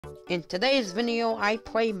In today's video, I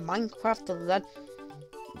play Minecraft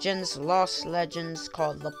Legends Lost Legends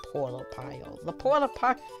called the Portal Pile. The Portal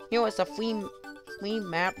Pile is a free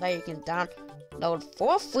map that you can download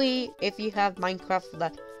for free if you have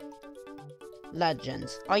Minecraft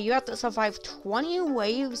Legends. You have to survive 20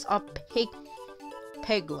 waves of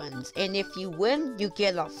penguins, and if you win, you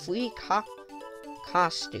get a free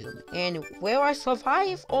costume. And will I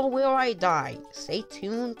survive or will I die? Stay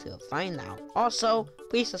tuned to find out. Also,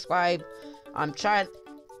 please subscribe. I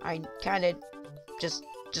kinda just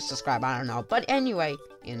subscribe, I don't know. But anyway,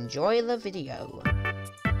 enjoy the video.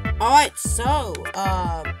 Alright, so,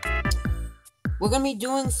 we're gonna be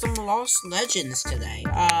doing some Lost Legends today.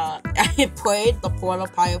 I played the Portal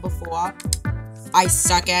Pile before. I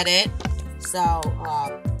suck at it. So,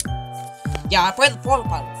 yeah, I played the Portal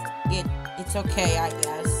Pile before. It's okay, I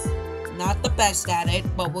guess. Not the best at it,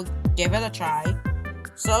 but we'll give it a try.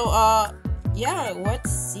 So, yeah, let's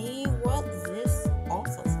see what this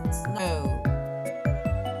offers us. No.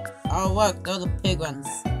 Oh, look, they're the penguins.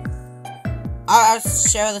 I'll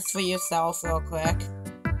share this for yourself real quick.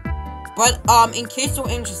 But, in case you're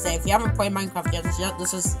interested, if you haven't played Minecraft yet,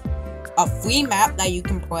 this is a free map that you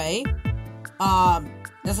can play.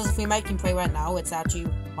 This is a free map you can play right now. It's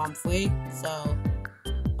actually, free, so...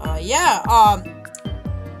 yeah,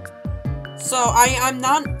 so I'm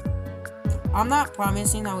not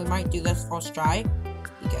promising that we might do this first try,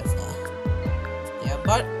 because, yeah,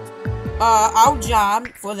 but, our job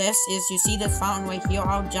for this is, you see this fountain right here,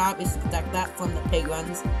 our job is to protect that from the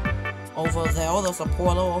penguins. Over there, there's a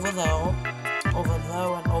portal over there, and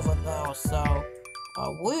over there, so,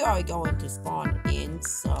 we are going to spawn in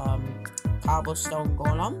some cobblestone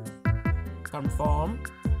golem, confirm.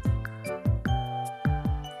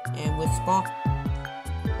 And we'll spawn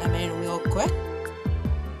them in real quick.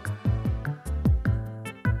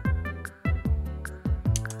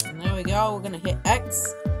 And there we go. We're gonna hit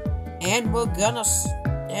X, and we're gonna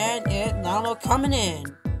stand it. Now they're coming in.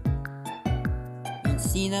 You can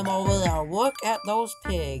see them over there. Look at those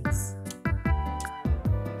pigs.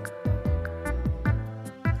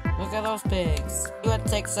 Look at those pigs. See what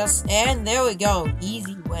takes us, and there we go.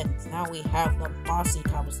 Easy wins. Now we have the bossy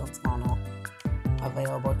cobblestone spawner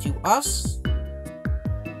available to us.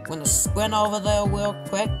 We're gonna sprint over there real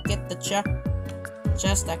quick, get the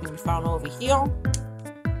chest that can be found over here.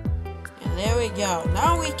 And there we go.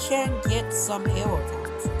 Now we can get some hero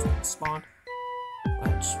towers. Spawn.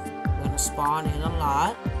 Which we're gonna spawn in a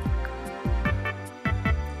lot.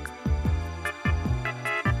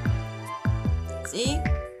 See?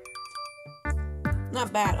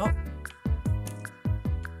 Not bad. Oh.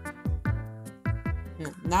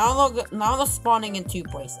 Now they're spawning in two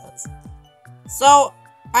places. So,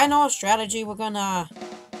 I know a strategy. We're gonna...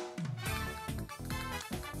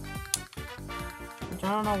 I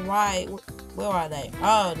don't know why. Where are they?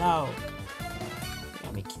 Oh, no.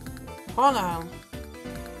 Hold on.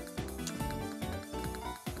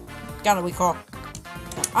 Gotta recall.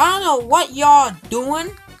 I don't know what y'all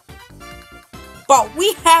doing, but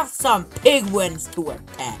we have some penguins to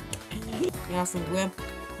attack. We have some whip.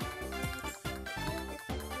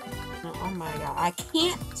 Oh my god, I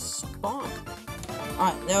can't spawn.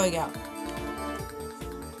 Alright, there we go.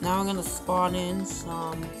 Now I'm gonna spawn in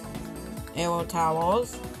some arrow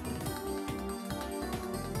towers.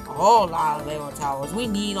 A whole lot of arrow towers. We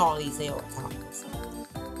need all these arrow towers.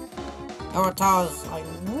 Arrow towers are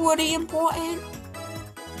really important.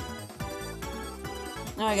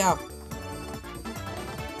 There we go.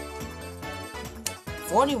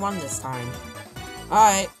 41 this time.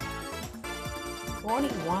 Alright.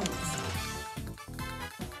 41 this time.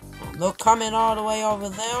 They're coming all the way over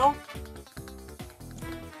there.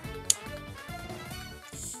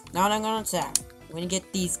 Now I'm gonna attack. We're gonna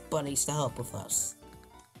get these buddies to help with us.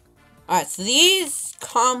 Alright, so these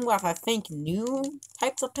come with, I think, new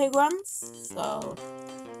types of penguins. So...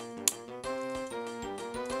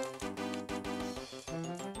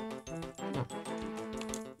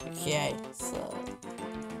 okay, so...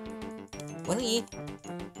 what do we eat?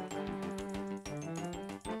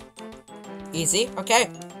 Easy, okay.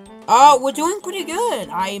 Oh, we're doing pretty good,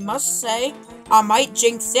 I must say. I might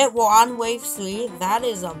jinx it. We're on wave 3. That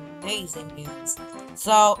is amazing news.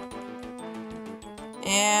 So,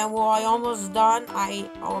 and we're almost done. I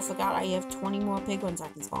forgot I have 20 more penguins I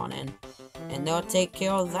can spawn in. And they'll take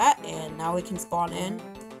care of that, and now we can spawn in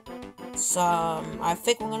some... I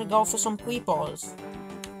think we're gonna go for some creepers.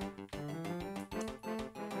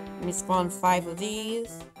 Let me spawn 5 of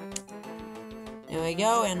these. There we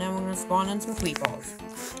go, and then we're gonna spawn in some creepers.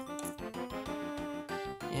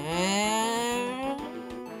 And...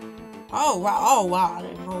 oh wow, I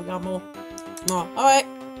didn't know we got more. No, alright.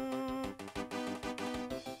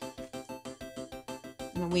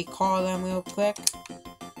 And we call them real quick.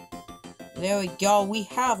 There we go. We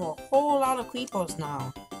have a whole lot of creepers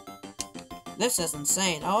now. This is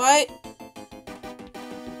insane, alright?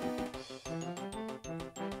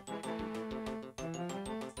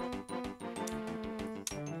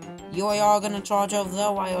 You are gonna charge over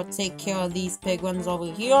there while I take care of these piglins over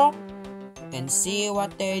here. And see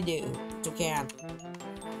what they do. You can.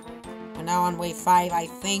 We're now on wave 5, I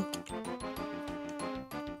think.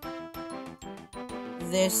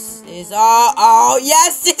 This is... Oh,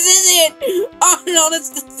 yes, this is it! Oh, no,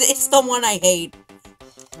 it's the one I hate.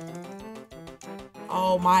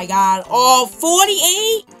 Oh, my God. Oh,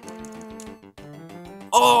 48?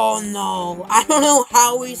 Oh, no. I don't know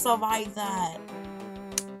how we survived that.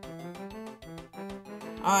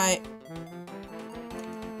 Alright.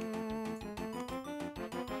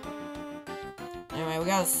 Anyway, we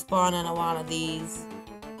gotta spawn in a lot of these.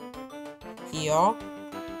 Here.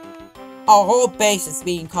 Our whole base is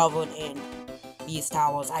being covered in these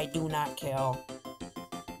towers. I do not care.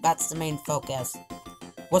 That's the main focus.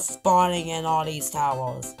 We're spawning in all these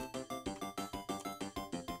towers.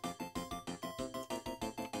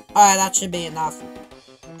 Alright, that should be enough.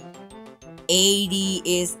 80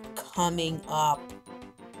 is coming up.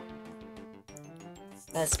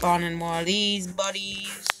 Let's spawn in more of these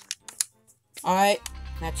buddies. Alright,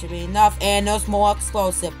 that should be enough. And there's more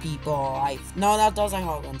explosive people. No, those are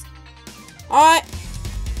hard ones. Alright.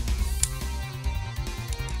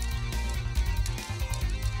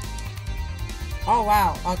 Oh,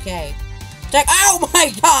 wow. Okay. Check. Oh,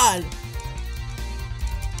 my God!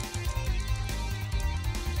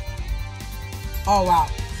 Oh, wow.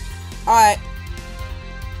 Alright.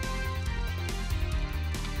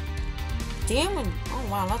 Damn it. Oh,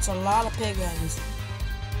 wow. That's a lot of piglins.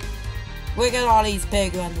 Look at all these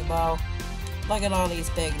piglins, bro. Look at all these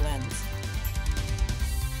piglins.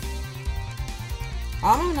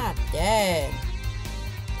 I'm not dead.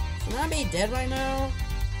 Should I be dead right now?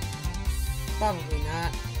 Probably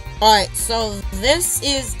not. Alright, so this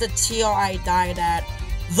is the tier I died at.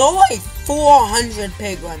 There are like 400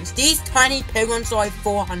 piglins. These tiny piglins are like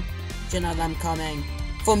 400 of them coming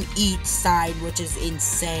from each side, which is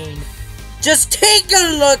insane. Just take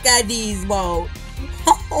a look at these, bro.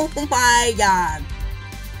 Oh my God.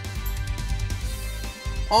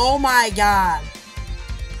 Oh my God.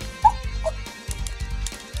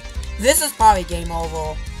 This is probably game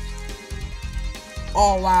over.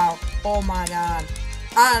 Oh wow. Oh my God.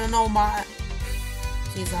 I don't know my...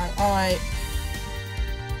 She's like, alright.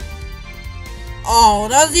 Oh,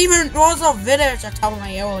 there's a village at the top of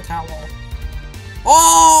my arrow tower.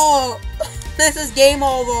 Oh! This is game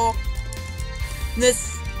over.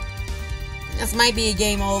 This might be a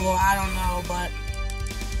game over, I don't know, but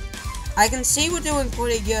I can see we're doing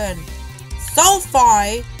pretty good. So far,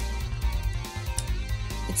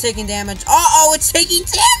 it's taking damage. Uh-oh, it's taking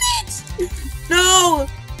damage! No!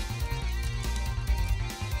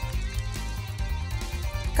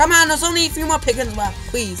 Come on, there's only a few more piglins left.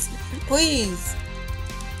 Please. Please.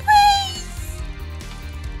 Please!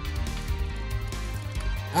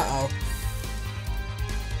 Uh-oh.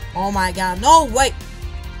 Oh my God, no, wait!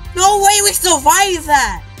 No way we survived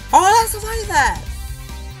that! How did I survive that?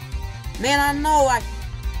 Man, I know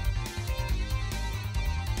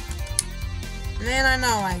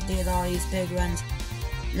I did all these big runs.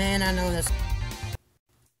 Man, I know this.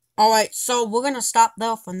 Alright, so we're gonna stop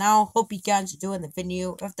there for now. Hope you guys enjoyed the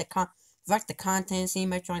video. If you like the content, see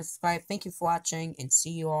make sure and subscribe. Thank you for watching, and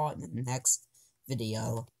see you all in the next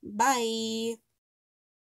video. Bye!